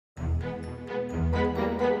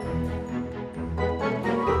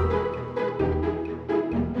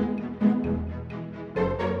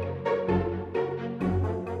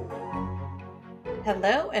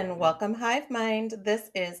Hello and welcome, Hive Mind. This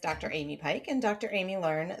is Dr. Amy Pike and Dr. Amy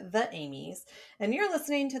Learn, the Amy's, and you're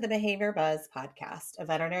listening to the Behavior Buzz podcast, a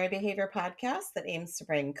veterinary behavior podcast that aims to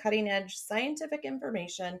bring cutting-edge scientific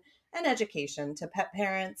information and education to pet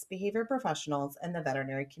parents, behavior professionals, and the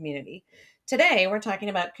veterinary community. Today, we're talking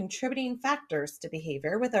about contributing factors to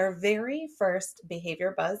behavior with our very first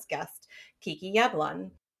Behavior Buzz guest, Kiki Yablon.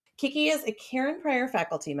 Kiki is a Karen Pryor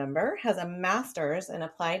faculty member, has a master's in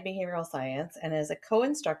applied behavioral science, and is a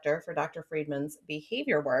co-instructor for Dr. Friedman's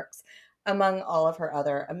Behavior Works, among all of her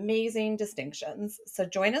other amazing distinctions. So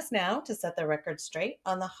join us now to set the record straight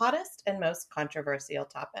on the hottest and most controversial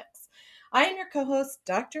topics. I am your co-host,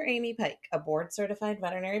 Dr. Amy Pike, a board-certified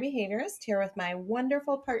veterinary behaviorist, here with my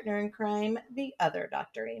wonderful partner in crime, the other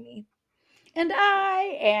Dr. Amy. And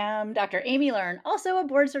I am Dr. Amy Learn, also a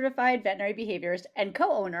board-certified veterinary behaviorist and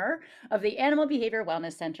co-owner of the Animal Behavior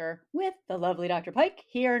Wellness Center with the lovely Dr. Pike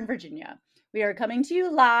here in Virginia. We are coming to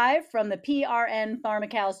you live from the PRN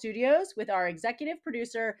Pharmacal Studios with our executive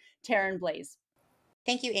producer, Taryn Blaze.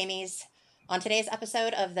 Thank you, Amy's. On today's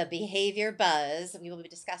episode of the Behavior Buzz, we will be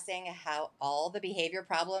discussing how all the behavior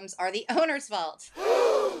problems are the owner's fault.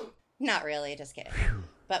 Not really, just kidding.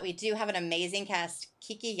 But we do have an amazing guest,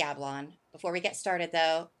 Kiki Yablon. Before we get started,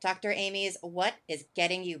 though, Dr. Amy's, what is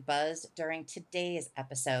getting you buzzed during today's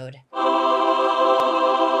episode?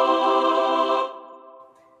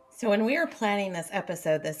 So when we were planning this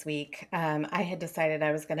episode this week, I had decided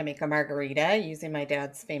I was going to make a margarita using my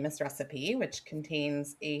dad's famous recipe, which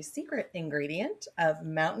contains a secret ingredient of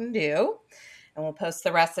Mountain Dew. And we'll post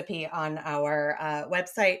the recipe on our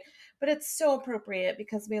website. But it's so appropriate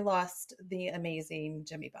because we lost the amazing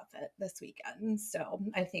Jimmy Buffett this weekend. So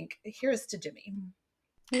I think here's to Jimmy.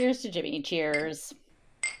 Here's to Jimmy. Cheers.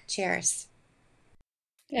 Cheers.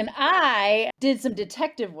 And I did some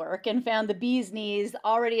detective work and found the bee's knees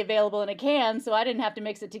already available in a can, so I didn't have to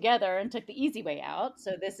mix it together and took the easy way out.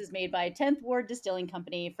 So this is made by 10th Ward Distilling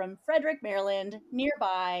Company from Frederick, Maryland,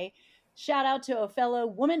 nearby. Shout out to a fellow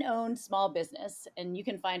woman-owned small business. And you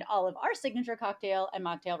can find all of our signature cocktail and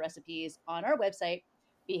mocktail recipes on our website,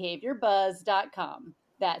 behaviorbuzz.com.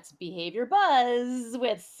 That's Behavior Buzz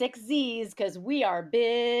with 6 Z's because we are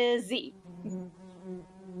busy.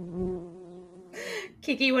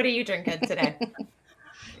 Kiki, what are you drinking today?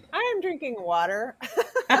 I am drinking water.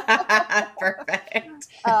 Perfect.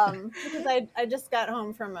 Because I just got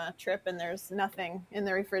home from a trip and there's nothing in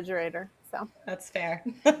the refrigerator. So that's fair.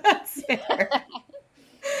 That's fair.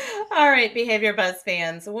 All right, Behavior Buzz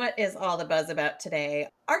fans, what is all the buzz about today?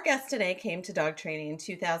 Our guest today came to dog training in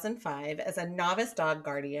 2005 as a novice dog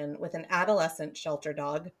guardian with an adolescent shelter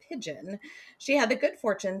dog, Pigeon. She had the good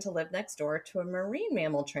fortune to live next door to a marine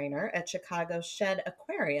mammal trainer at Chicago's Shed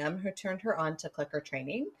Aquarium who turned her on to clicker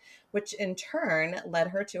training, which in turn led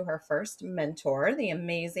her to her first mentor, the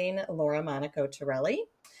amazing Laura Monaco Torelli.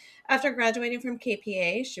 After graduating from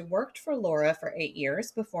KPA, she worked for Laura for 8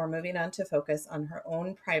 years before moving on to focus on her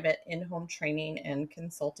own private in-home training and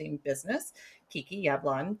consulting business, Kiki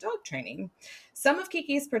Yablon Dog Training. Some of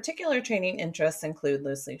Kiki's particular training interests include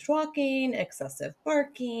loose leash walking, excessive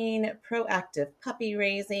barking, proactive puppy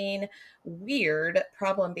raising, weird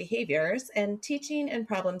problem behaviors, and teaching and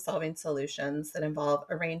problem-solving solutions that involve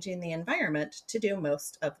arranging the environment to do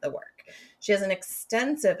most of the work. She has an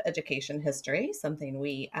extensive education history, something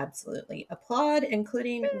we absolutely applaud,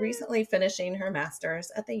 including recently finishing her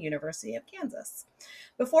master's at the University of Kansas.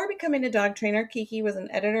 Before becoming a dog trainer, Kiki was an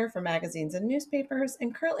editor for magazines and newspapers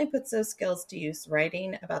and currently puts those skills to use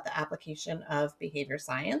writing about the application of behavior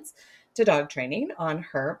science to dog training on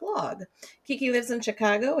her blog. Kiki lives in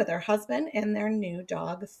Chicago with her husband and their new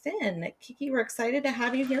dog, Finn. Kiki, we're excited to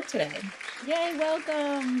have you here today. Yay,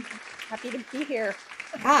 welcome. happy to be here.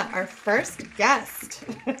 Our first guest.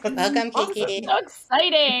 Welcome, Kiki. So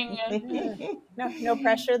exciting. No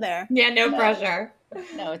pressure there. Yeah, no pressure.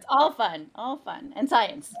 No, it's all fun, and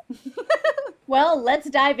science. Well, let's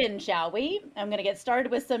dive in, shall we? I'm going to get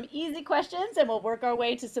started with some easy questions and we'll work our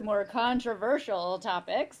way to some more controversial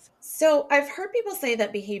topics. So I've heard people say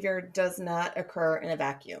that behavior does not occur in a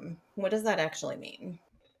vacuum. What does that actually mean?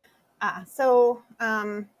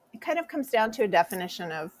 It kind of comes down to a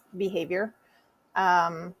definition of behavior.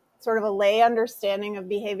 Sort of a lay understanding of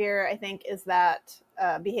behavior, I think, is that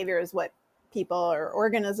behavior is what people or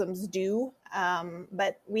organisms do,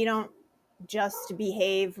 but we don't just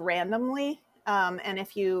behave randomly. And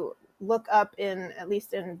if you look up at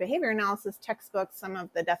least in behavior analysis textbooks, some of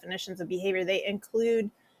the definitions of behavior, they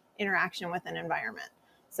include interaction with an environment.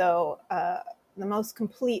 So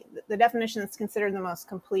the definition that's considered the most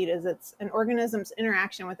complete is it's an organism's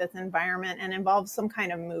interaction with its environment and involves some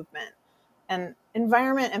kind of movement. And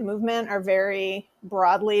environment and movement are very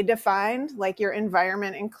broadly defined. Like your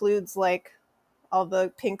environment includes like all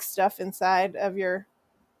the pink stuff inside of your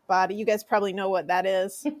body. You guys probably know what that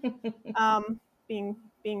is.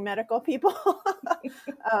 Being medical people,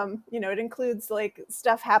 it includes like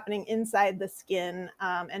stuff happening inside the skin,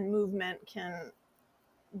 and movement can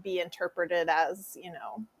be interpreted as,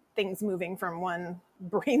 things moving from one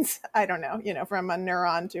brain's, I don't know, from a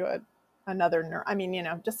neuron to another neuron. I mean,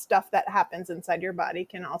 just stuff that happens inside your body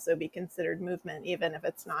can also be considered movement, even if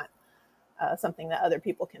it's not something that other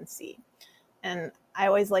people can see. And I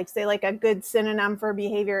always like to say like a good synonym for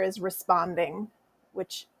behavior is responding,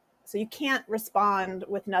 so you can't respond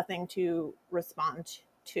with nothing to respond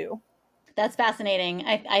to. That's fascinating.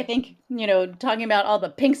 I think, talking about all the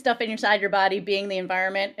pink stuff inside your body being the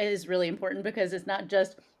environment is really important, because it's not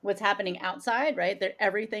just what's happening outside, right? That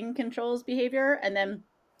everything controls behavior. And then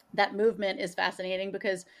that movement is fascinating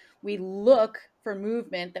because we look for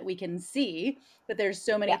movement that we can see, but there's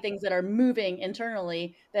so many things that are moving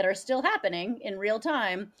internally that are still happening in real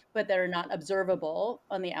time, but that are not observable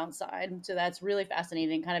on the outside. So that's really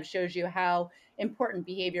fascinating. Kind of shows you how important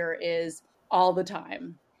behavior is all the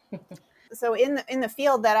time. So in the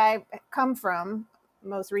field that I come from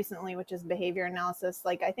most recently, which is behavior analysis,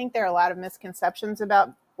 like I think there are a lot of misconceptions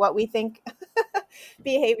about what we think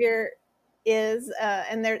behavior is,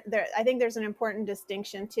 and I think there's an important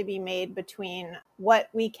distinction to be made between what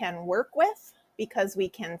we can work with because we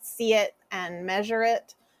can see it and measure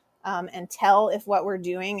it, and tell if what we're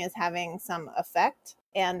doing is having some effect,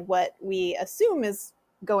 and what we assume is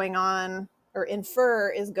going on or infer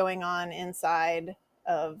is going on inside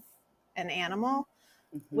of an animal,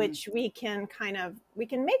 which we can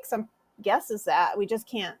make some guesses at, we just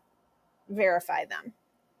can't verify them,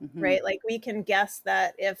 right? Like we can guess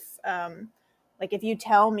that if you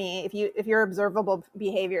tell me, if your observable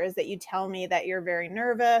behavior is that you tell me that you're very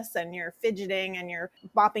nervous and you're fidgeting and you're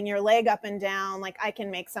bopping your leg up and down, like I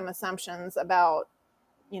can make some assumptions about,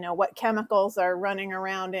 what chemicals are running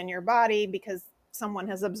around in your body because someone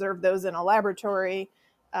has observed those in a laboratory.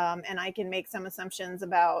 And I can make some assumptions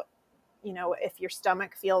about, if your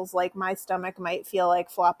stomach feels like my stomach might feel like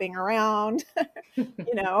flopping around,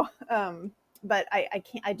 but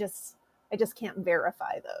I just can't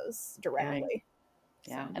verify those directly. Right.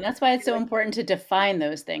 Yeah. And that's why it's so important to define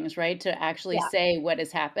those things, right? To actually say what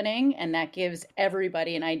is happening. And that gives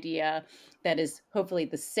everybody an idea that is hopefully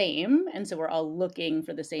the same. And so we're all looking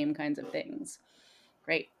for the same kinds of things.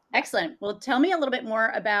 Great. Excellent. Well, tell me a little bit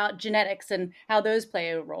more about genetics and how those play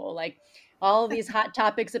a role. Like all of these hot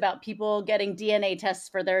topics about people getting DNA tests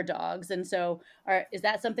for their dogs. And so is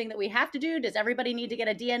that something that we have to do? Does everybody need to get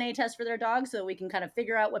a DNA test for their dog so we can kind of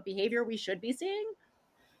figure out what behavior we should be seeing?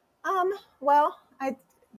 Well,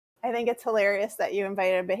 I think it's hilarious that you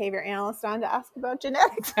invited a behavior analyst on to ask about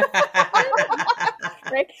genetics.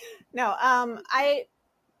 Right? No,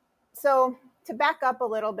 so to back up a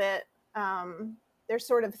little bit, there's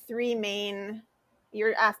sort of three main,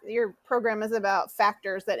 your program is about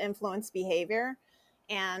factors that influence behavior,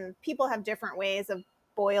 and people have different ways of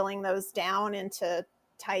boiling those down into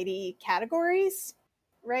tidy categories,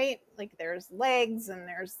 right? Like there's legs and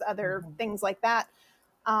there's other things like that.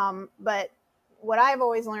 But what I've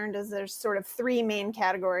always learned is there's sort of three main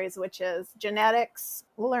categories, which is genetics,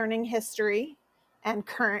 learning history, and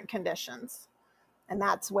current conditions. And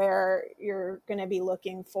that's where you're going to be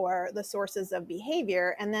looking for the sources of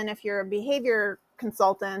behavior. And then if you're a behavior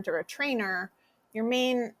consultant or a trainer, your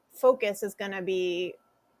main focus is going to be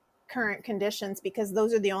current conditions, because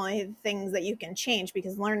those are the only things that you can change,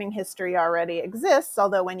 because learning history already exists.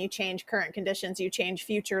 Although when you change current conditions, you change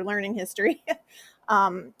future learning history.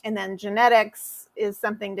 And then genetics is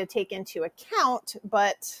something to take into account,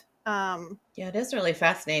 but yeah, it is really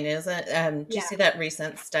fascinating, isn't it? Did you see that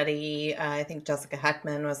recent study? I think Jessica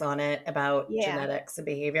Heckman was on it about genetics and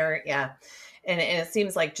behavior. Yeah. And it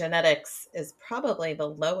seems like genetics is probably the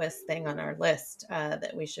lowest thing on our list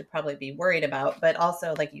that we should probably be worried about. But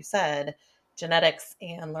also, like you said, genetics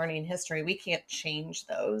and learning history, we can't change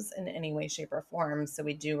those in any way, shape, or form. So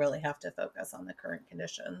we do really have to focus on the current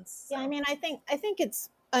conditions. So. Yeah, I mean, I think it's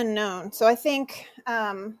unknown. So I think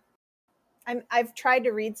I've tried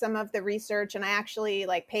to read some of the research, and I actually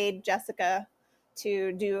paid Jessica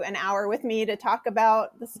to do an hour with me to talk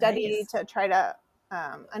about the study to try to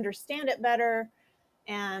understand it better.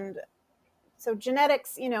 And so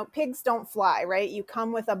genetics, pigs don't fly, right? You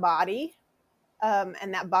come with a body,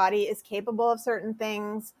 and that body is capable of certain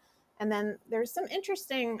things. And then there's some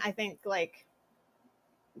interesting, I think,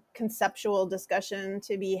 conceptual discussion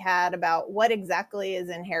to be had about what exactly is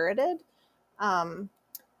inherited.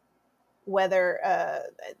 Whether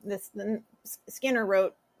Skinner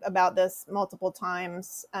wrote about this multiple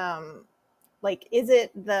times. Like, is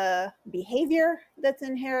it the behavior that's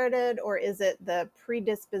inherited, or is it the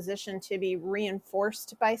predisposition to be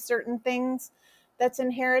reinforced by certain things that's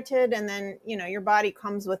inherited? And then, your body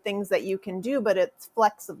comes with things that you can do, but it's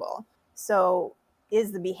flexible. So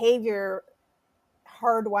is the behavior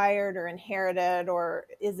hardwired or inherited, or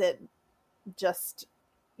is it just,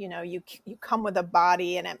 you come with a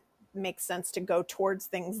body and it makes sense to go towards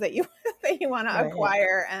things that you want to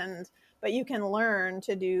acquire, but you can learn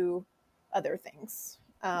to do other things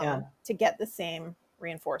to get the same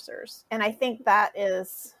reinforcers. And I think that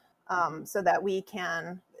is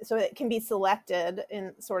so it can be selected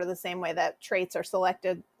in sort of the same way that traits are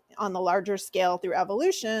selected on the larger scale through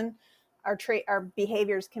evolution. Our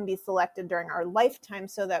behaviors can be selected during our lifetime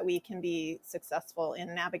so that we can be successful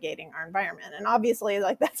in navigating our environment. And obviously,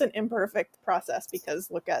 like, that's an imperfect process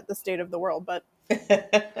because look at the state of the world. But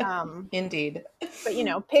indeed.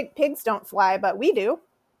 But pigs don't fly, but we do.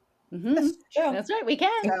 Mm-hmm. That's right, we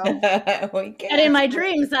can. So, we can. And in my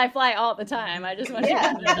dreams, I fly all the time. I just want to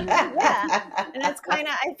And that's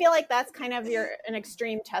I feel like that's kind of an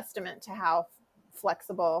extreme testament to how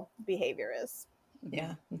flexible behavior is.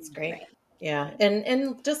 Yeah, that's great. Right. Yeah.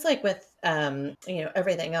 And just like with,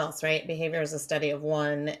 everything else, right? Behavior is a study of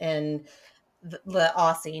one, and the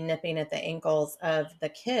Aussie nipping at the ankles of the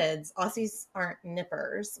kids. Aussies aren't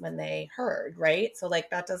nippers when they herd, right? So like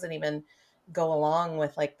that doesn't even go along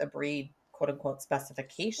with like the breed, quote unquote,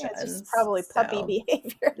 specifications. Yeah, it's just probably puppy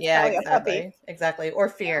behavior. Yeah, exactly. Or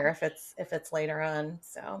fear if it's later on.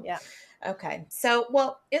 So yeah. Okay. So,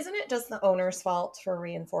 well, isn't it just the owner's fault for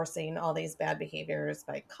reinforcing all these bad behaviors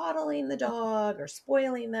by coddling the dog or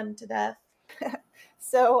spoiling them to death?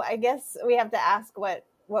 So I guess we have to ask what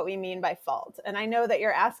we mean by fault. And I know that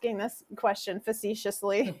you're asking this question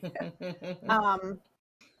facetiously.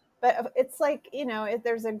 But it's like,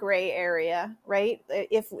 there's a gray area, right?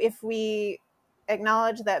 If we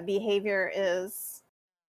acknowledge that behavior is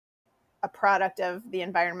a product of the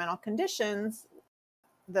environmental conditions,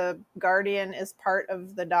 the guardian is part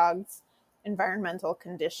of the dog's environmental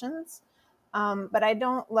conditions. But I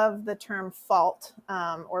don't love the term fault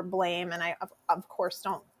or blame. And I, of course,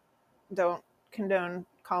 don't condone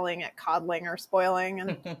calling it coddling or spoiling.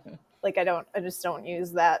 And like, I just don't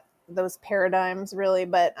use those paradigms really.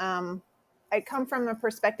 But I come from a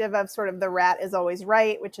perspective of sort of the rat is always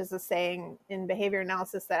right, which is a saying in behavior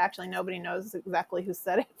analysis that actually nobody knows exactly who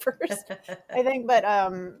said it first, I think. But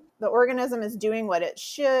the organism is doing what it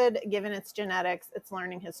should, given its genetics, its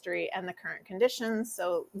learning history, and the current conditions.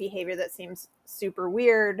 So behavior that seems super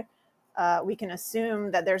weird, we can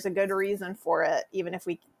assume that there's a good reason for it, even if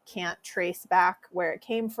we can't trace back where it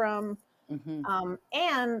came from. Mm-hmm.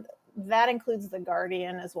 And that includes the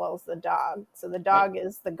guardian as well as the dog. So the dog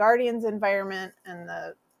is the guardian's environment, and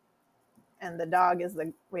the dog is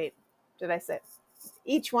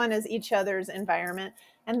each one is each other's environment.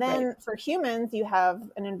 And then for humans, you have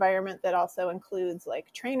an environment that also includes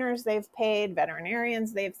like trainers they've paid,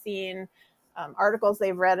 veterinarians they've seen, articles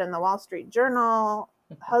they've read in the Wall Street Journal,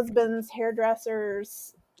 husbands,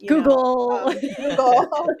 hairdressers, Google.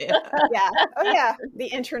 Google. Yeah. Oh yeah. The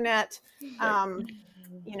internet.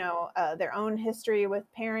 Their own history with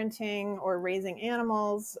parenting or raising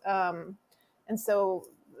animals. And so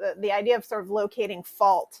the idea of sort of locating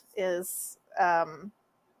fault is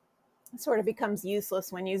sort of becomes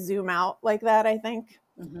useless when you zoom out like that, I think.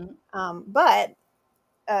 Mm-hmm. But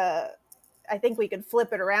I think we could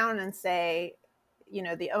flip it around and say,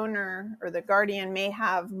 the owner or the guardian may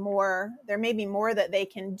have more, there may be more that they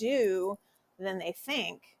can do than they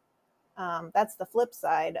think. That's the flip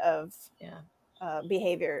side of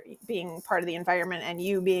behavior being part of the environment, and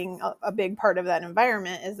you being a big part of that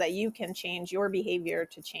environment, is that you can change your behavior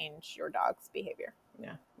to change your dog's behavior.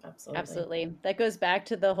 Yeah, absolutely. Absolutely. That goes back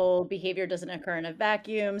to the whole behavior doesn't occur in a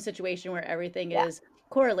vacuum situation where everything is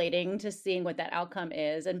correlating to seeing what that outcome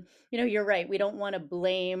is. And, you're right. We don't want to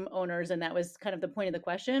blame owners. And that was kind of the point of the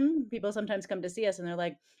question. People sometimes come to see us and they're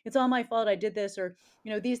like, it's all my fault. I did this, or,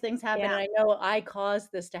 these things happen. And I know I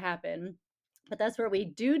caused this to happen. But that's where we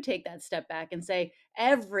do take that step back and say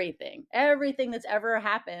everything that's ever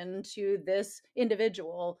happened to this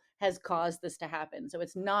individual has caused this to happen. So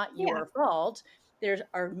it's not your fault. There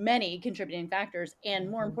are many contributing factors. And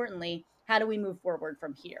more importantly, how do we move forward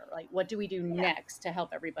from here? Like, what do we do next to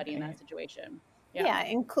help everybody in that situation? Yeah,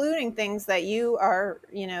 including things that you are,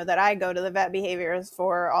 that I go to the vet behaviors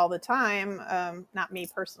for all the time. Not me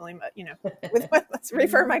personally, but let's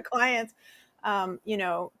refer my clients.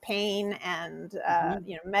 Pain and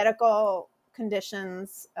medical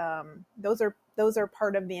conditions. Those are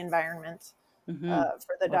part of the environment.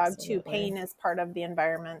 for the dog too. Absolutely. Pain is part of the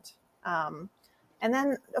environment. And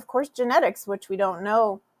then, of course, genetics, which we don't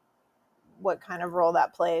know what kind of role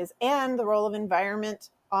that plays, and the role of environment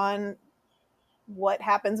on what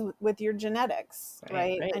happens with your genetics,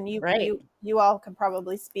 right? And you all could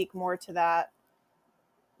probably speak more to that.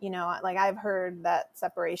 You know, like I've heard that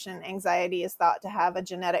separation anxiety is thought to have a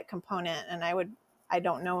genetic component, and I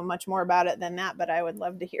don't know much more about it than that, but I would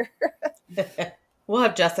love to hear. We'll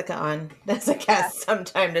have Jessica on as a guest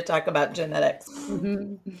sometime to talk about genetics.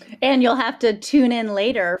 And you'll have to tune in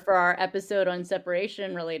later for our episode on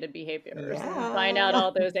separation related behaviors and find out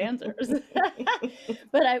all those answers.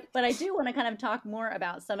 But I do want to kind of talk more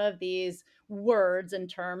about some of these words and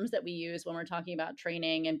terms that we use when we're talking about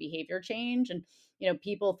training and behavior change. And, you know,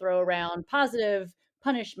 people throw around positive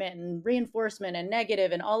punishment and reinforcement and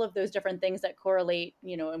negative and all of those different things that correlate,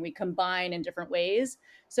 you know, and we combine in different ways.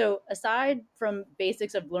 So aside from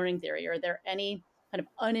basics of learning theory, are there any kind of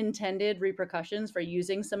unintended repercussions for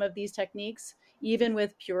using some of these techniques, even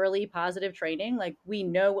with purely positive training? Like, we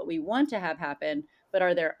know what we want to have happen, but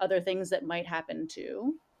are there other things that might happen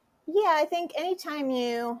too? Yeah, I think anytime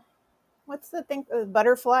what's the thing, the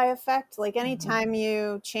butterfly effect? Like anytime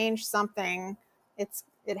you change something,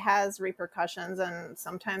 it has repercussions, and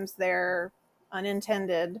sometimes they're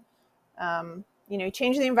unintended. You know, you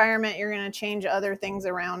change the environment, you're going to change other things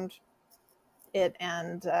around it.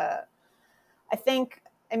 And I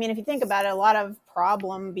mean, if you think about it, a lot of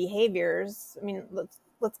problem behaviors, I mean,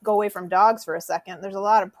 let's go away from dogs for a second. There's a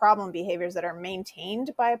lot of problem behaviors that are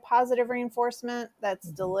maintained by positive reinforcement that's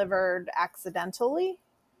delivered accidentally,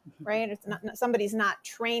 right? It's not, somebody's not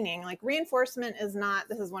training. Like reinforcement is not,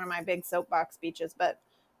 this is one of my big soapbox speeches, but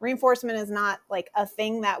reinforcement is not like a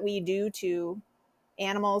thing that we do to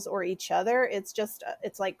animals or each other. It's just,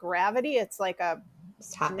 it's like gravity. It's like a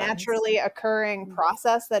naturally occurring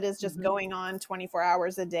process that is just going on 24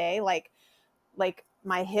 hours a day. Like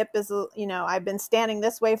my hip is, you know, I've been standing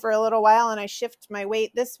this way for a little while and I shift my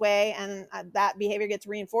weight this way, and that behavior gets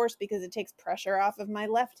reinforced because it takes pressure off of my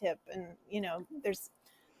left hip. And, you know, if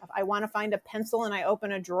I want to find a pencil and I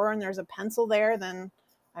open a drawer and there's a pencil there, then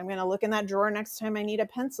I'm going to look in that drawer next time I need a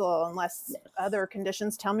pencil, unless other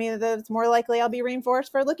conditions tell me that it's more likely I'll be reinforced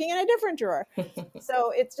for looking in a different drawer.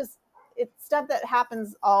 So it's stuff that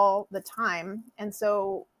happens all the time. And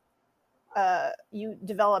so you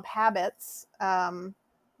develop habits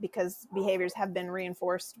because behaviors have been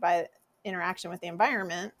reinforced by interaction with the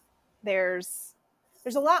environment. There's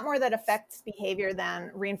a lot more that affects behavior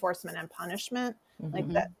than reinforcement and punishment. Like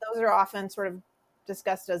that, those are often sort of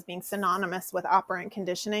discussed as being synonymous with operant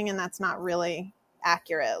conditioning, and that's not really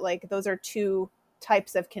accurate. Like those are two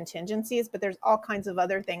types of contingencies, but there's all kinds of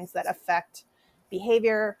other things that affect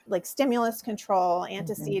behavior, like stimulus control,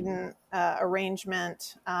 antecedent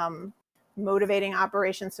arrangement, motivating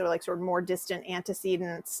operations. So like sort of more distant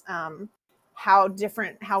antecedents, how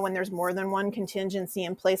when there's more than one contingency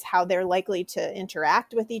in place, how they're likely to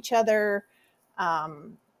interact with each other.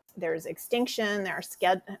 There's extinction. There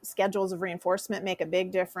are schedules of reinforcement make a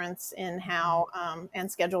big difference in how,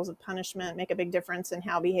 and schedules of punishment make a big difference in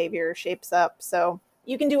how behavior shapes up. So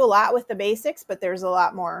you can do a lot with the basics, but there's a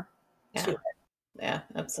lot more to it. Yeah,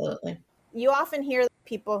 absolutely. You often hear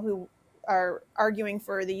people who are arguing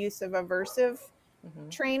for the use of aversive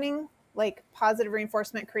training, like positive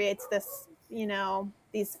reinforcement creates this, you know,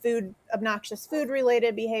 these obnoxious food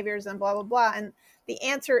related behaviors and blah, blah, blah. And the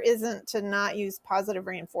answer isn't to not use positive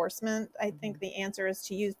reinforcement. I think the answer is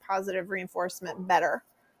to use positive reinforcement better.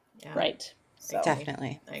 Yeah. Right. So,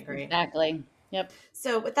 definitely. I agree. Exactly. Yep.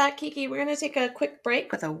 So with that, Kiki, we're going to take a quick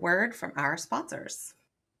break with a word from our sponsors.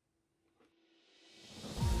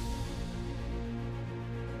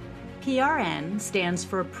 PRN stands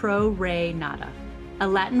for pro re nata, a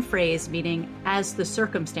Latin phrase meaning as the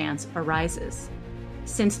circumstance arises.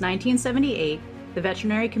 Since 1978, the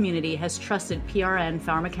veterinary community has trusted PRN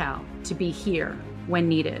Pharmacal to be here when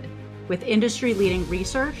needed, with industry-leading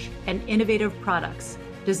research and innovative products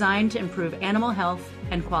designed to improve animal health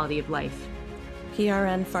and quality of life.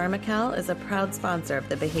 PRN Pharmacal is a proud sponsor of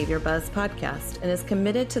the Behavior Buzz podcast and is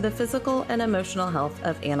committed to the physical and emotional health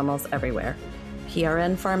of animals everywhere.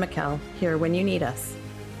 PRN Pharmacal, here when you need us.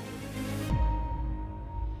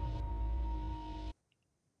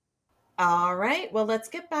 All right, well, let's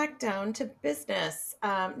get back down to business.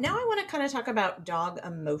 Now I want to kind of talk about dog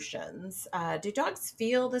emotions. Do dogs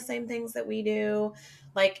feel the same things that we do?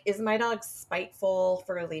 Like, is my dog spiteful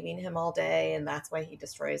for leaving him all day and that's why he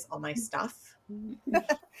destroys all my stuff?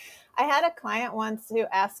 I had a client once who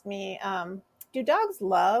asked me, do dogs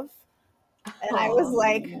love? And I was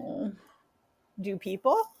like, do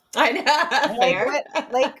people? I know.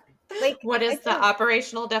 Like, Like, What I is the think,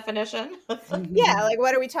 operational definition? yeah, like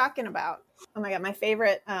what are we talking about? Oh my God, my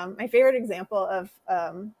favorite example of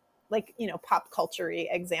like, you know, pop culture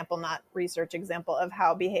example, not research example of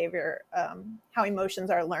how behavior, how emotions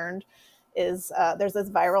are learned is there's this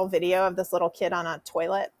viral video of this little kid on a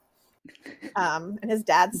toilet, and his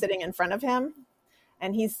dad's sitting in front of him,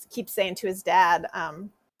 and he keeps saying to his dad,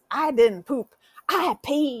 I didn't poop, I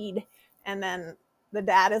peed. And then the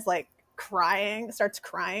dad is like crying, starts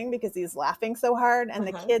crying because he's laughing so hard. And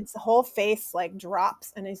the kid's whole face like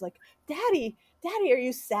drops, and he's like, Daddy, are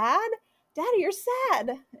you sad? Daddy, you're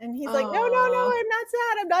sad. And he's like, no, I'm not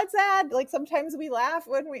sad. I'm not sad. Like sometimes we laugh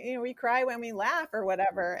when we cry when we laugh or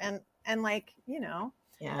whatever. And like,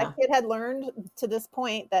 a kid had learned to this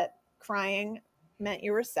point that crying meant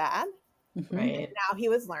you were sad. Right. And now he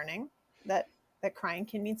was learning that crying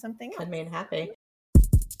can mean something else. Can mean happy.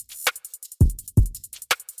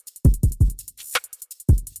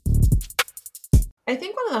 I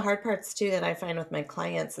think one of the hard parts too that I find with my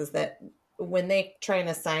clients is that when they try and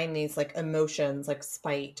assign these like emotions like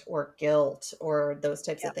spite or guilt or those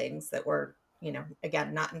types of things that we're,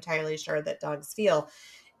 again, not entirely sure that dogs feel,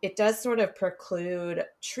 it does sort of preclude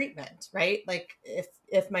treatment, right? Like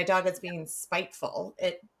if my dog is being spiteful,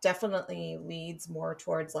 it definitely leads more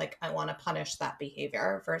towards like, I want to punish that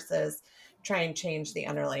behavior versus try and change the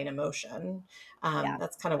underlying emotion.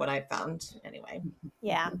 That's kind of what I found anyway.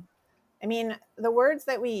 Yeah. I mean, the words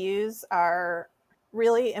that we use are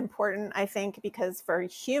really important, I think, because for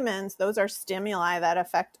humans, those are stimuli that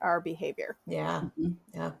affect our behavior. Yeah.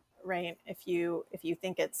 Yeah. Right. If you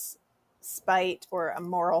think it's spite or a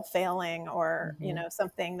moral failing or,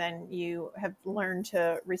 something, then you have learned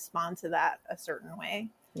to respond to that a certain way.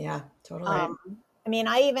 Yeah, totally. I mean,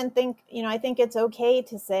 I even think, I think it's okay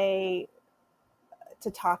to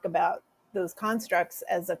talk about those constructs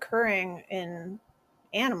as occurring in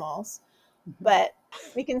animals. But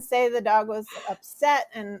we can say the dog was upset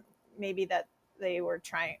and maybe that they were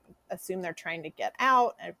assume they're trying to get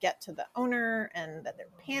out and get to the owner and that they're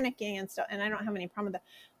panicking and stuff. And I don't have any problem with that.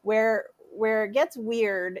 Where it gets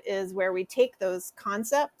weird is where we take those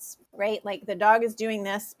concepts, right? Like the dog is doing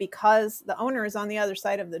this because the owner is on the other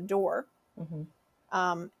side of the door.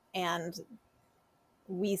 And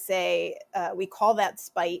we say, we call that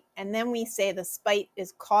spite. And then we say the spite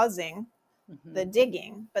is causing the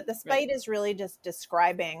digging, but the spite is really just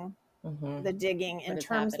describing the digging in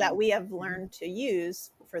terms that we have learned to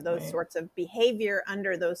use for those sorts of behavior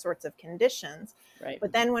under those sorts of conditions. Right.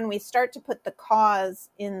 But then when we start to put the cause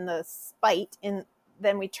in the spite,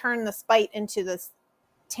 then we turn the spite into this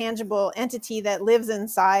tangible entity that lives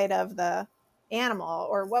inside of the animal,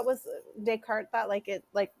 or what was Descartes thought, like it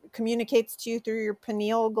like communicates to you through your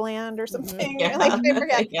pineal gland or something. Like I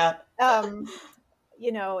forget.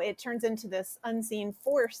 It turns into this unseen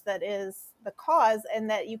force that is the cause and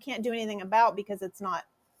that you can't do anything about because it's not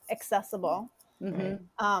accessible.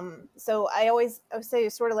 So I always say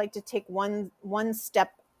sort of like to take one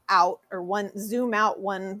step out or zoom out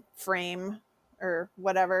one frame or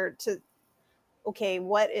whatever to, okay,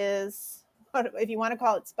 if you want to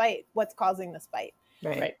call it spite, what's causing the spite?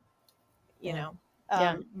 Right.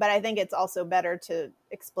 But I think it's also better to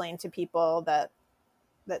explain to people that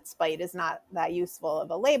spite is not that useful of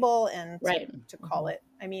a label and to call it.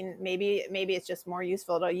 I mean, maybe it's just more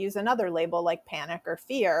useful to use another label like panic or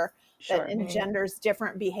fear that engenders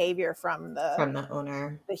different behavior from the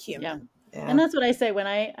owner, the human. Yeah. And that's what I say when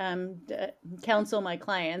I counsel my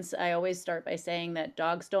clients. I always start by saying that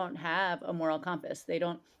dogs don't have a moral compass. They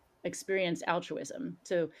don't experience altruism.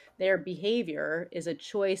 So their behavior is a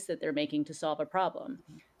choice that they're making to solve a problem.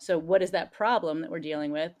 So what is that problem that we're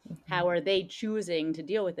dealing with? How are they choosing to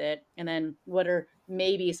deal with it? And then what are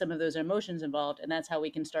maybe some of those emotions involved? And that's how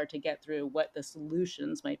we can start to get through what the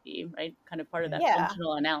solutions might be, right? Kind of part of that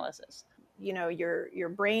functional analysis. Your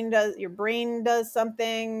brain does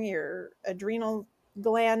something, your adrenal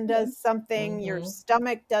gland does something, your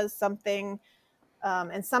stomach does something.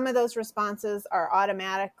 And some of those responses are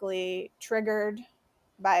automatically triggered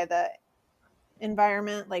by the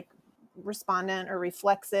environment, like respondent or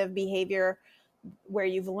reflexive behavior, where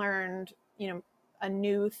you've learned, a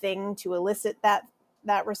new thing to elicit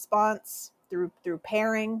that response through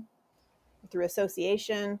pairing, through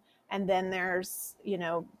association. And then there's,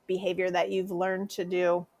 behavior that you've learned to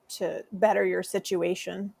do to better your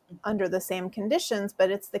situation under the same conditions.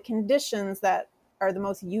 But it's the conditions that are the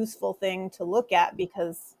most useful thing to look at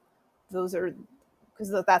because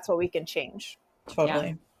that's what we can change.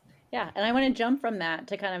 Totally. Yeah, and I want to jump from that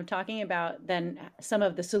to kind of talking about then some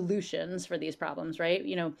of the solutions for these problems, right?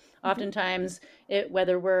 Oftentimes,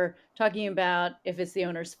 whether we're talking about if it's the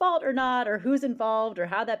owner's fault or not, or who's involved, or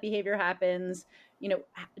how that behavior happens,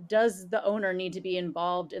 does the owner need to be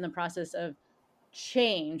involved in the process of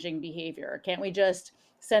changing behavior? Can't we just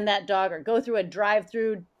send that dog or go through a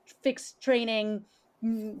drive-through fixed training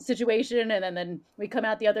situation, and then we come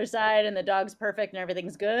out the other side and the dog's perfect and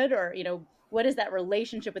everything's good? Or what is that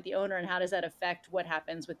relationship with the owner, and how does that affect what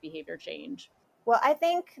happens with behavior change? Well, I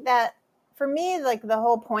think that for me, like the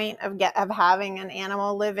whole point of having an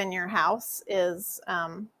animal live in your house is,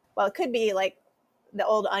 well, it could be like the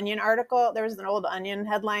old Onion article. There was an old Onion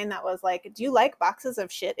headline that was like, "Do you like boxes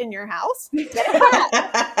of shit in your house? Get a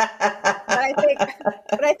cat."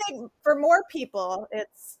 But I think for more people,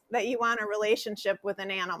 it's that you want a relationship with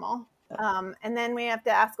an animal. And then we have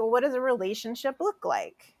to ask, well, what does a relationship look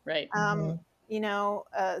like? Right.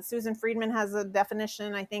 Susan Friedman has a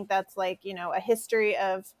definition. I think that's like, a history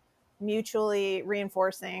of mutually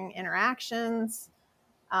reinforcing interactions.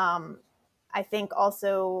 I think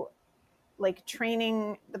also like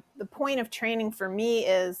training, the point of training for me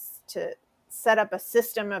is to set up a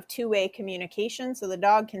system of two-way communication so the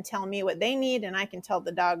dog can tell me what they need and I can tell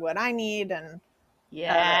the dog what I need. And we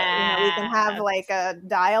can have like a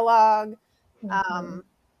dialogue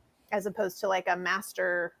as opposed to like a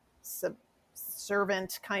master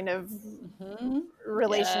servant kind of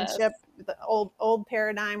relationship, the old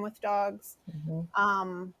paradigm with dogs.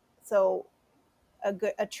 So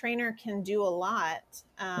a trainer can do a lot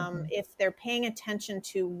if they're paying attention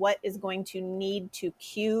to what is going to need to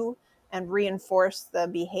cue and reinforce the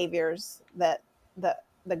behaviors that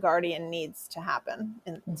the guardian needs to happen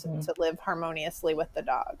and to live harmoniously with the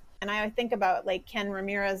dog. And I think about like Ken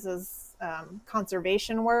Ramirez's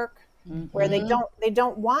conservation work, where they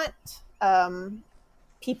don't want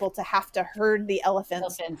people to have to herd the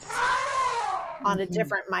elephants on a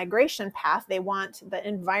different migration path. They want the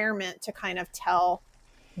environment to kind of tell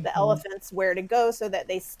the elephants where to go so that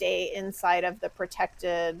they stay inside of the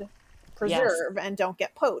protected preserve and don't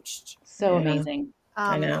get poached. So amazing.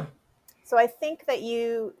 I know. So I think that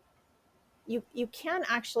you can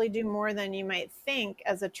actually do more than you might think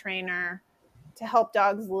as a trainer to help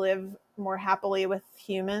dogs live more happily with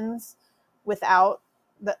humans without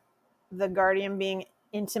the guardian being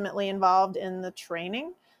intimately involved in the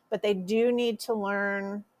training. But they do need to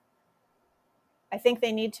learn, I think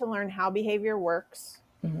they need to learn how behavior works.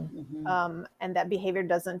 And that behavior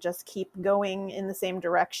doesn't just keep going in the same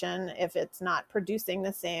direction if it's not producing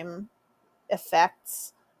the same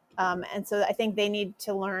effects. And so I think they need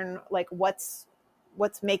to learn like what's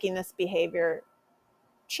making this behavior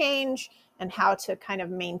change and how to kind of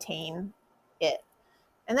maintain it.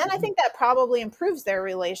 And then I think that probably improves their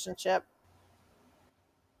relationship.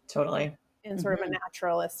 Totally. In sort of a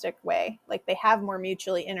naturalistic way. Like they have more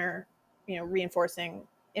mutually reinforcing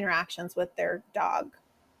interactions with their dog.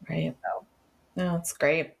 Right. No, it's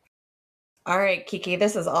great. All right, Kiki,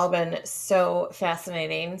 this has all been so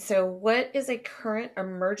fascinating. So what is a current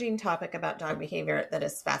emerging topic about dog behavior that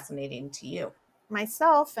is fascinating to you?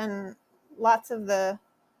 Myself and lots of the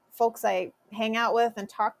folks I hang out with and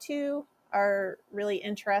talk to are really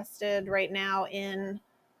interested right now in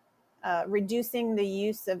reducing the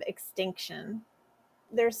use of extinction.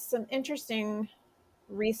 There's some interesting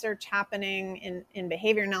research happening in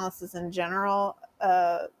behavior analysis in general,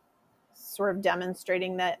 sort of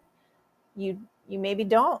demonstrating that you maybe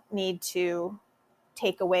don't need to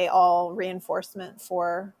take away all reinforcement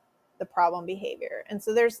for the problem behavior. And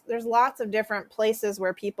so there's lots of different places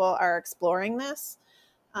where people are exploring this.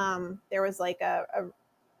 There was like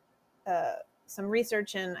some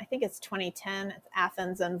research in, I think it's 2010, it's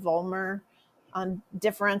Athens and Vollmer, on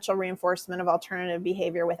differential reinforcement of alternative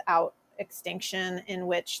behavior without extinction, in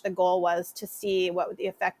which the goal was to see what the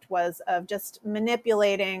effect was of just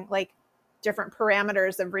manipulating like different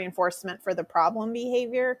parameters of reinforcement for the problem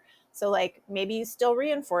behavior. So like maybe you still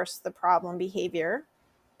reinforce the problem behavior,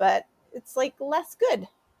 but it's like less good.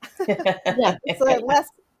 It's like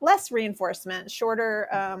less reinforcement, shorter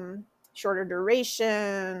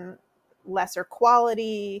duration, lesser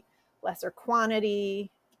quality, lesser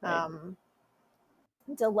quantity,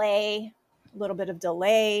 delay, a little bit of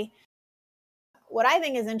delay. What I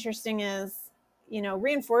think is interesting is,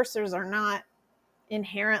 reinforcers are not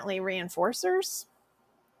inherently reinforcers.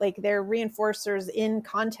 Like they're reinforcers in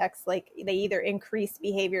context, like they either increase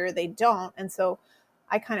behavior or they don't. And so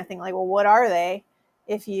I kind of think like, well, what are they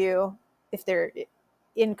if they're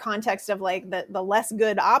in context of like the less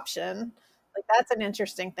good option? Like, that's an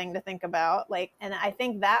interesting thing to think about. Like, and I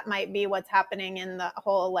think that might be what's happening in the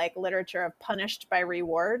whole like literature of punished by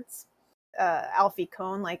rewards. Alfie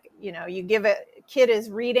Kohn, like, you give a kid is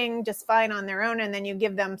reading just fine on their own, and then you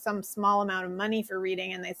give them some small amount of money for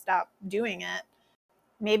reading and they stop doing it.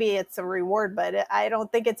 Maybe it's a reward, but I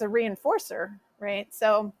don't think it's a reinforcer, right?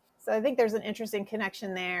 So I think there's an interesting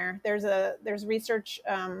connection there. There's research.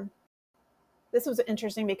 This was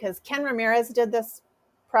interesting because Ken Ramirez did this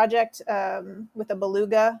project with a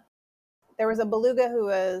beluga. There was a beluga who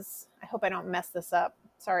was, I hope I don't mess this up,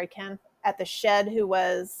 sorry, Ken, at the shed, who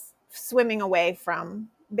was swimming away from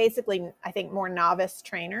basically, I think, more novice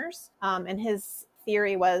trainers. And his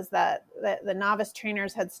theory was that the novice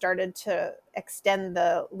trainers had started to extend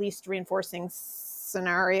the least reinforcing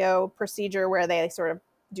scenario procedure, where they sort of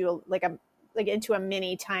do like into a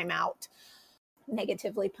mini timeout,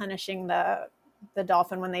 negatively punishing the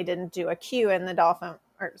dolphin when they didn't do a cue, and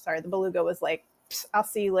the beluga was like, I'll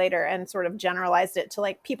see you later, and sort of generalized it to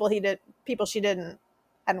like people she hadn't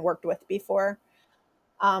worked with before.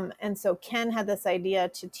 And so Ken had this idea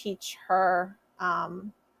to teach her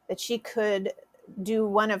that she could do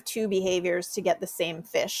one of two behaviors to get the same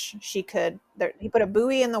fish. He put a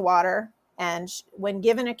buoy in the water, and when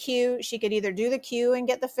given a cue, she could either do the cue and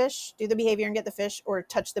get the fish, do the behavior and get the fish, or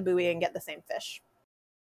touch the buoy and get the same fish.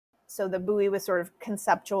 So the buoy was sort of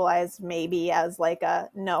conceptualized maybe as like a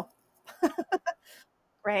no,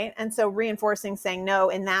 right? And so reinforcing saying no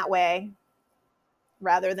in that way,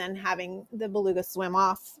 rather than having the beluga swim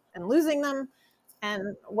off and losing them.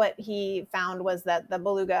 And what he found was that the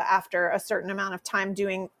beluga, after a certain amount of time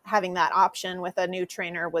having that option with a new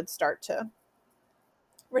trainer, would start to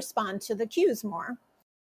respond to the cues more.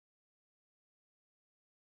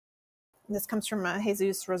 This comes from a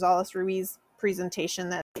Jesus Rosales Ruiz presentation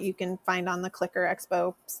that you can find on the Clicker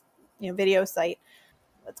Expo video site.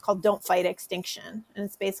 It's called Don't Fight Extinction. And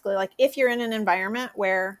it's basically like, if you're in an environment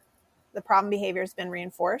where the problem behavior has been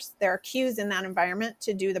reinforced, there are cues in that environment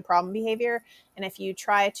to do the problem behavior. And if you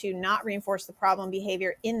try to not reinforce the problem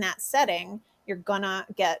behavior in that setting, you're gonna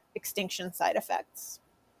get extinction side effects,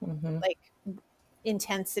 like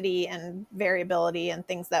intensity and variability and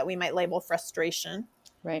things that we might label frustration.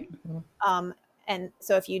 Right. And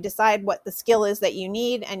so if you decide what the skill is that you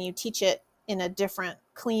need and you teach it in a different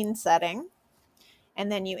clean setting,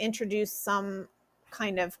 and then you introduce some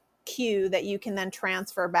kind of cue that you can then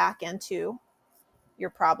transfer back into your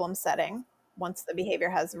problem setting, once the behavior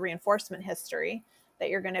has reinforcement history, that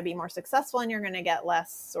you're going to be more successful and you're going to get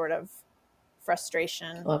less sort of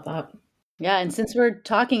frustration. Love that. Yeah, and since we're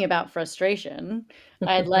talking about frustration,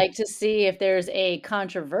 I'd like to see if there's a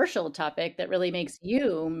controversial topic that really makes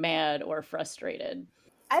you mad or frustrated.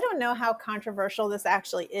 I don't know how controversial this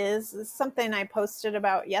actually is. It's something I posted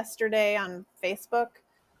about yesterday on Facebook,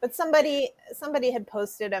 but somebody had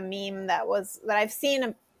posted a meme that I've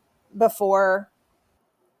seen before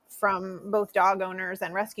from both dog owners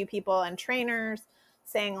and rescue people and trainers,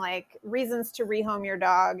 saying like, reasons to rehome your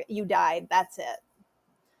dog, you died, that's it.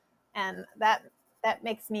 And that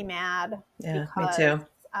makes me mad. Yeah, me too.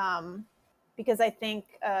 Because I think,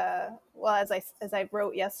 as I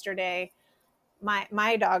wrote yesterday,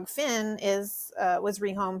 my dog Finn was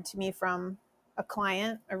rehomed to me from a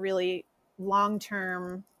client, a really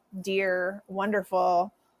long-term, dear,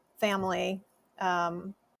 wonderful family,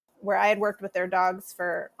 where I had worked with their dogs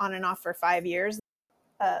on and off for 5 years.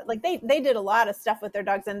 Like they did a lot of stuff with their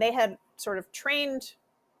dogs, and they had sort of trained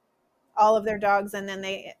all of their dogs, and then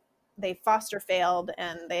they foster failed,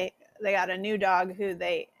 and they got a new dog who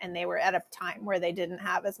they were at a time where they didn't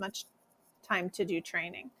have as much time to do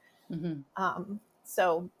training. Mm-hmm.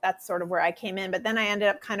 So that's sort of where I came in. But then I ended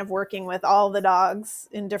up kind of working with all the dogs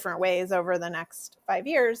in different ways over the next 5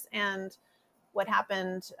 years. And what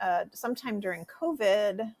happened sometime during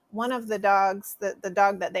COVID, one of the dogs, the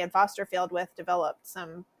dog that they had foster failed with, developed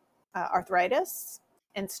some arthritis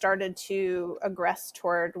and started to aggress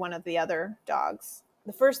toward one of the other dogs.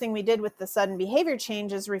 The first thing we did with the sudden behavior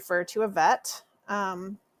change is refer to a vet.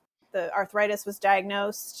 The arthritis was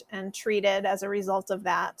diagnosed and treated as a result of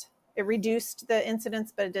that. It reduced the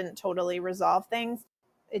incidence, but it didn't totally resolve things.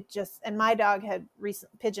 And my dog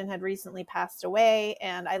Pigeon had recently passed away,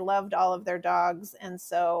 and I loved all of their dogs. And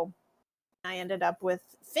so I ended up with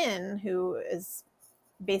Finn, who is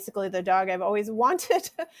basically the dog I've always wanted.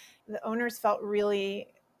 The owners felt really,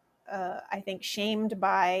 I think, shamed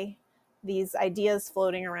by these ideas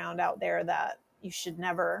floating around out there that you should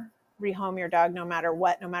never rehome your dog no matter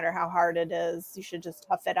what, no matter how hard it is. You should just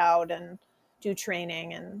tough it out and do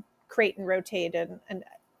training and crate and rotate. And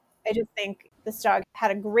I just think this dog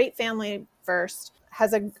had a great family first.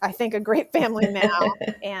 has I think, a great family now.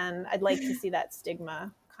 And I'd like to see that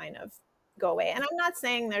stigma kind of go away. And I'm not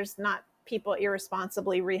saying there's not people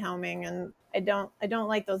irresponsibly rehoming, and I don't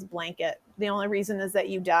like those blanket. The only reason is that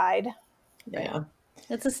you died. Yeah.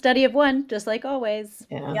 It's a study of one, just like always.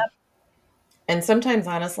 Yeah. Yep. And sometimes,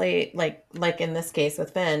 honestly, like in this case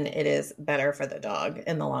with Finn, it is better for the dog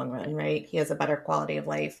in the long run, right? He has a better quality of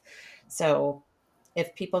life. So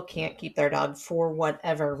if people can't keep their dog for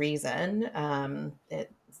whatever reason, it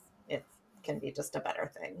can be just a better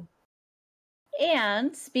thing.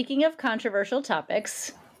 And speaking of controversial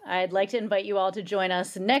topics, I'd like to invite you all to join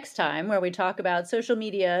us next time where we talk about social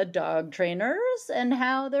media dog trainers and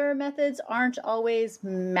how their methods aren't always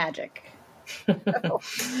magic.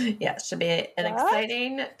 Yeah, it should be an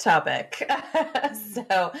exciting topic.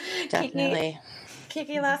 So, Definitely.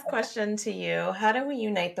 Kiki, last question to you. How do we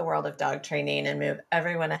unite the world of dog training and move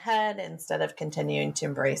everyone ahead instead of continuing to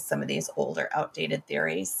embrace some of these older, outdated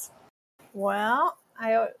theories? Well,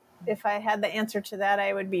 if I had the answer to that,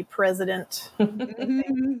 I would be president.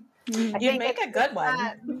 You'd make a good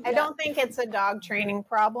one. I don't think it's a dog training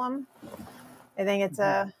problem. I think it's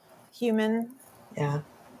a human. Yeah.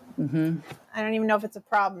 I don't even know if it's a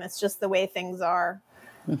problem. It's just the way things are.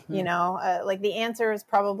 You know, like the answer is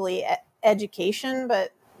probably education,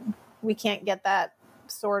 but we can't get that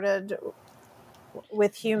sorted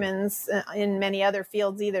with humans in many other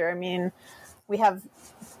fields either. I mean, we have,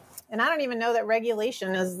 and I don't even know that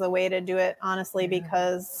regulation is the way to do it, honestly,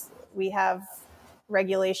 because we have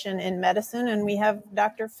regulation in medicine and we have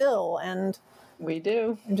Dr. Phil, and we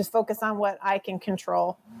do. And just focus on what I can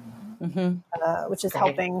control, which is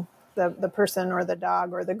helping the person or the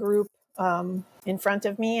dog or the group in front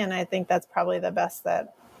of me. And I think that's probably the best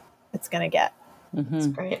that it's going to get. That's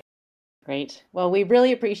great. Great. Well, we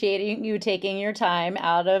really appreciate you taking your time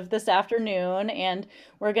out of this afternoon, and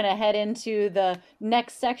we're going to head into the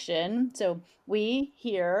next section. So we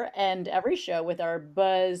here end every show with our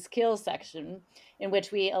Buzz Kill section, in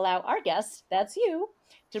which we allow our guests, that's you,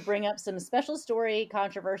 to bring up some special story,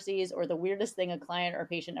 controversies, or the weirdest thing a client or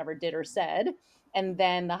patient ever did or said. And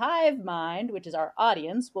then the hive mind, which is our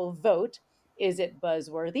audience, will vote, is it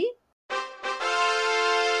buzzworthy?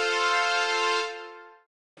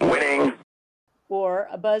 Winning. Or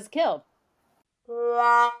a buzz kill?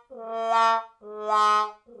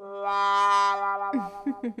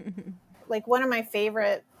 Like, one of my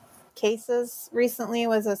favorite cases recently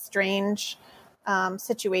was a strange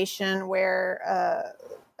situation where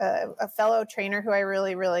a fellow trainer who I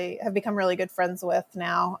really, really have become really good friends with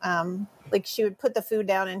now, like, she would put the food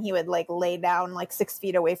down and he would like lay down like 6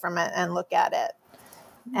 feet away from it and look at it.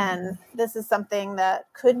 And this is something that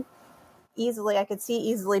I could see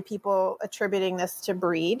easily people attributing this to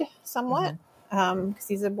breed somewhat, because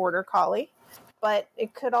he's a border collie, but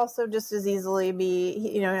it could also just as easily be,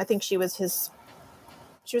 you know, I think she was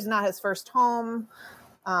not his first home.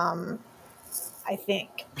 I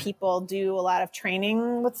think people do a lot of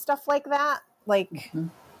training with stuff like that. Like,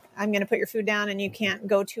 I'm going to put your food down and you can't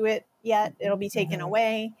go to it yet. It'll be taken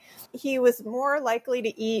away. He was more likely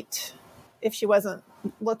to eat if she wasn't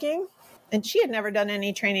looking. And she had never done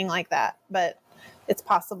any training like that, but it's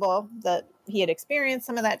possible that he had experienced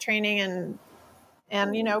some of that training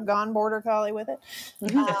and you know, gone border collie with it.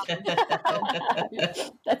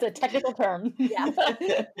 That's a technical term.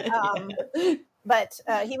 But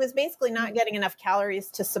he was basically not getting enough calories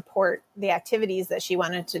to support the activities that she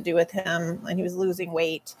wanted to do with him, and he was losing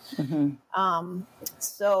weight. And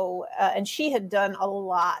she had done a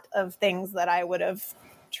lot of things that I would have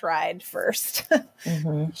tried first.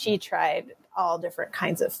 She tried all different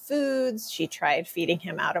kinds of foods. She tried feeding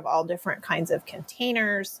him out of all different kinds of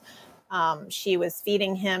containers. She was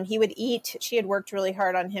feeding him. He would eat. She had worked really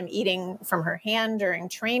hard on him eating from her hand during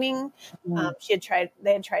training. They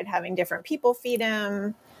had tried having different people feed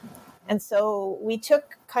him. And so we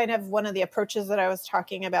took kind of one of the approaches that I was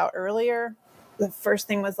talking about earlier. The first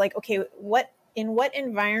thing was like, okay, in what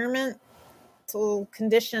environmental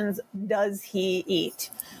conditions does he eat?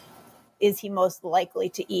 Is he most likely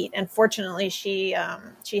to eat? And fortunately, she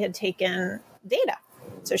had taken data.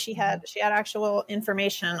 So she had actual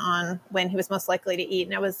information on when he was most likely to eat.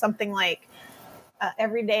 And it was something like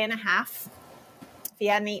every day and a half. If he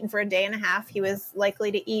hadn't eaten for a day and a half, he was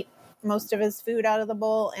likely to eat most of his food out of the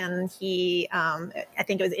bowl. And I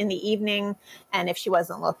think it was in the evening, and if she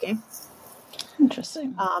wasn't looking.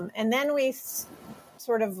 Interesting. And then we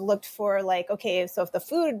sort of looked for like, okay, so if the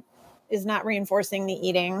food is not reinforcing the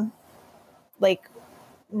eating, like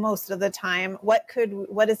most of the time, what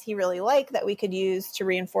is he really like that we could use to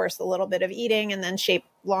reinforce a little bit of eating and then shape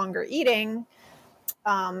longer eating?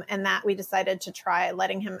 And that we decided to try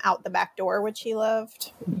letting him out the back door, which he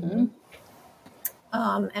loved. Mm-hmm.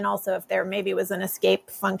 And also if there maybe was an escape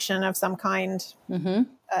function of some kind, Mm-hmm.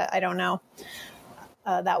 I don't know,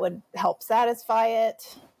 that would help satisfy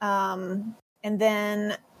it. And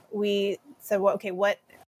then we said, well, okay, what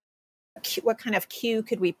kind of cue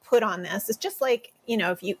could we put on this? It's just like,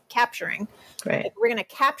 if you capturing, Right. like we're going to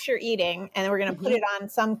capture eating and then we're going to put it on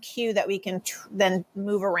some cue that we can then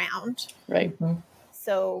move around. Right.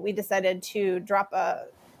 So we decided to drop a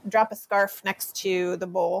scarf next to the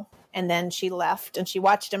bowl, and then she left and she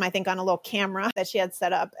watched him, I think, on a little camera that she had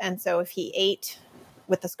set up. And so if he ate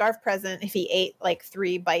with the scarf present, if he ate like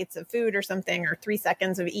 3 bites of food or something, or 3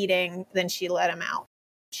 seconds of eating, then she let him out.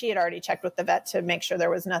 She had already checked with the vet to make sure there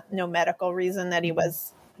was no medical reason that he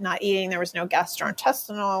was not eating. There was no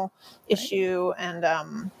gastrointestinal issue.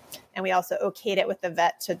 And we also okayed it with the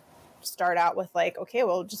vet to start out with like, okay,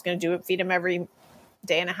 well, we're just going to feed him every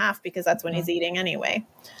day and a half because that's when he's eating anyway.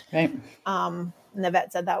 Right. And the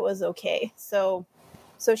vet said that was okay. So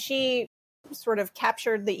she sort of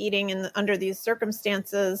captured the eating under these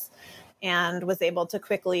circumstances and was able to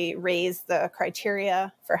quickly raise the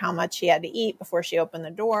criteria for how much she had to eat before she opened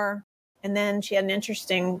the door. And then she had an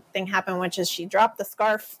interesting thing happen, which is she dropped the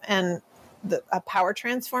scarf and a power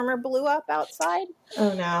transformer blew up outside.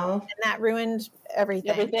 Oh no. And that ruined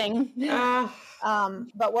everything.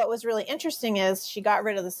 But what was really interesting is she got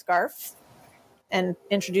rid of the scarf and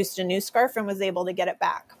introduced a new scarf and was able to get it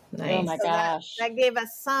back. Nice. Oh my gosh. That gave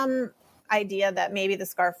us some idea that maybe the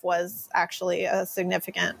scarf was actually a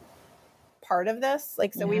significant part of this.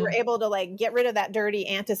 We were able to like get rid of that dirty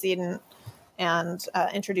antecedent and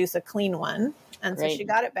introduce a clean one. And so she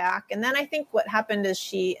got it back. And then I think what happened is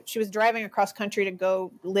she was driving across country to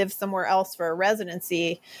go live somewhere else for a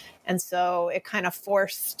residency. And so it kind of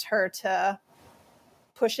forced her to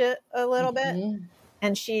push it a little bit.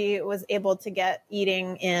 And she was able to get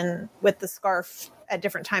eating in with the scarf at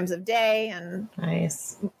different times of day and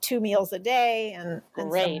nice 2 meals a day and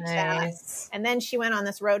Great. Nice. And then she went on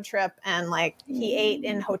this road trip and like he ate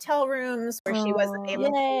in hotel rooms where she wasn't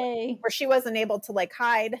able to like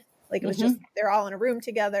hide. Like it was just they're all in a room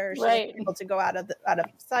together. She was able to go out of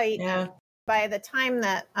sight. Yeah. By the time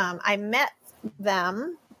that I met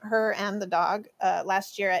them, her and the dog,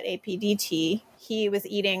 last year at APDT, he was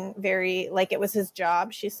eating very like it was his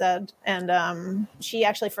job, she said. And she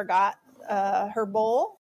actually forgot her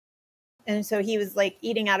bowl. And so he was like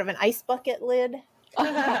eating out of an ice bucket lid.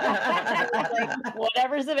 Like,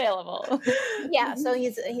 whatever's available. Yeah, so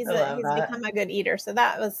he's become a good eater. So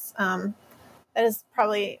that was that is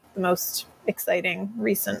probably the most exciting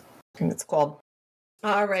recent. I think it's cool.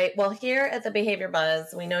 All right. Well, here at the Behavior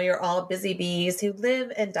Buzz, we know you're all busy bees who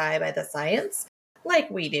live and die by the science like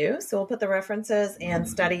we do. So we'll put the references and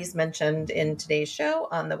studies mentioned in today's show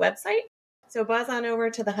on the website. So buzz on over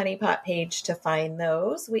to the Honey Pot page to find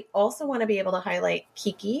those. We also want to be able to highlight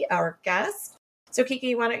Kiki, our guest. So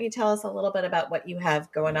Kiki, why don't you tell us a little bit about what you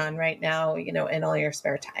have going on right now, in all your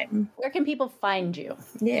spare time? Where can people find you?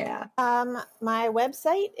 Yeah. My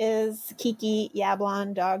website is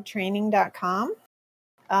kikiyablondogtraining.com.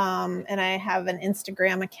 And I have an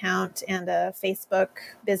Instagram account and a Facebook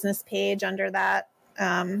business page under that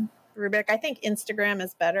rubric. I think Instagram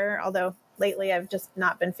is better, although lately I've just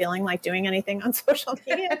not been feeling like doing anything on social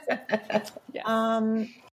media. Yes.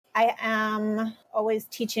 I am always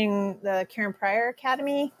teaching the Karen Pryor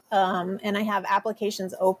Academy, and I have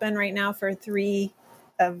applications open right now for 3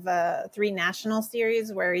 national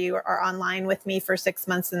series where you are online with me for 6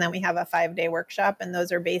 months, and then we have a 5-day workshop, and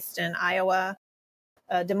those are based in Iowa,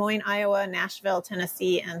 Des Moines, Iowa, Nashville,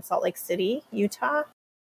 Tennessee, and Salt Lake City, Utah.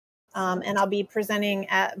 And I'll be presenting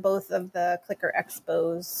at both of the Clicker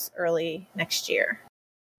Expos early next year.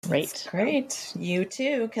 Great. You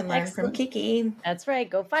too can learn from Excellent. Kiki. That's right.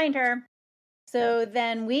 Go find her. So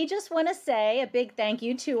then we just want to say a big thank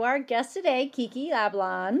you to our guest today, Kiki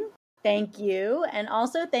Yablon. Thank you. And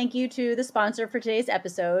also thank you to the sponsor for today's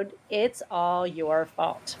episode, It's All Your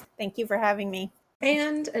Fault. Thank you for having me.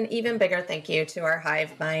 And an even bigger thank you to our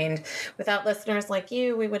hive mind. Without listeners like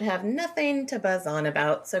you, we would have nothing to buzz on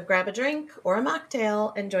about. So grab a drink or a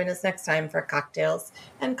mocktail and join us next time for cocktails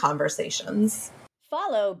and conversations.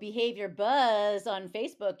 Follow Behavior Buzz on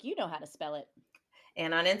Facebook. You know how to spell it.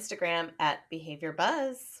 And on Instagram at Behavior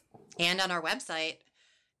Buzz. And on our website,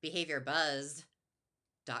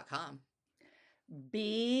 behaviorbuzz.com.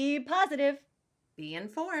 Be positive. Be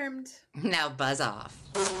informed. Now buzz off.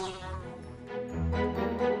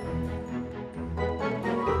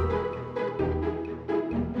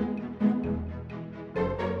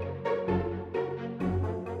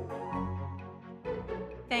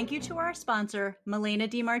 Thank you to our sponsor, Milena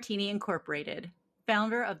DiMartini Incorporated,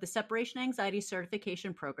 founder of the Separation Anxiety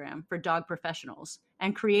Certification Program for Dog Professionals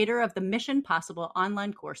and creator of the Mission Possible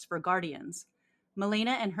online course for guardians.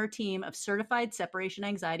 Milena and her team of certified separation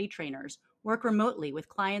anxiety trainers work remotely with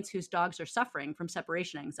clients whose dogs are suffering from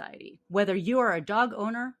separation anxiety. Whether you are a dog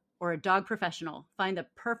owner or a dog professional, find the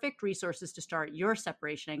perfect resources to start your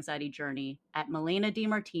separation anxiety journey at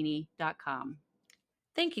milenadimartini.com.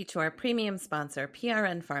 Thank you to our premium sponsor,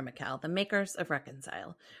 PRN Pharmacal, the makers of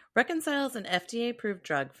Reconcile. Reconcile is an FDA-approved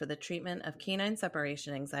drug for the treatment of canine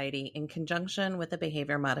separation anxiety in conjunction with a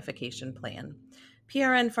behavior modification plan.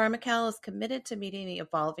 PRN Pharmacal is committed to meeting the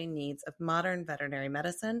evolving needs of modern veterinary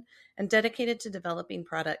medicine and dedicated to developing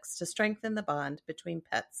products to strengthen the bond between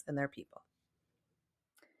pets and their people.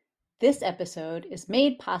 This episode is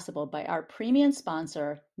made possible by our premium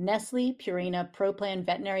sponsor, Nestle Purina Pro Plan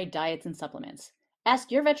Veterinary Diets and Supplements.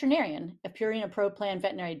 Ask your veterinarian if Purina Pro Plan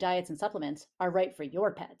veterinary diets and supplements are right for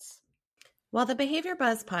your pets. While the Behavior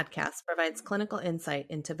Buzz podcast provides clinical insight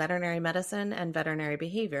into veterinary medicine and veterinary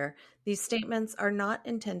behavior, these statements are not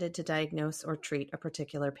intended to diagnose or treat a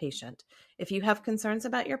particular patient. If you have concerns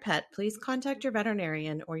about your pet, please contact your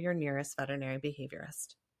veterinarian or your nearest veterinary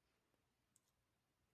behaviorist.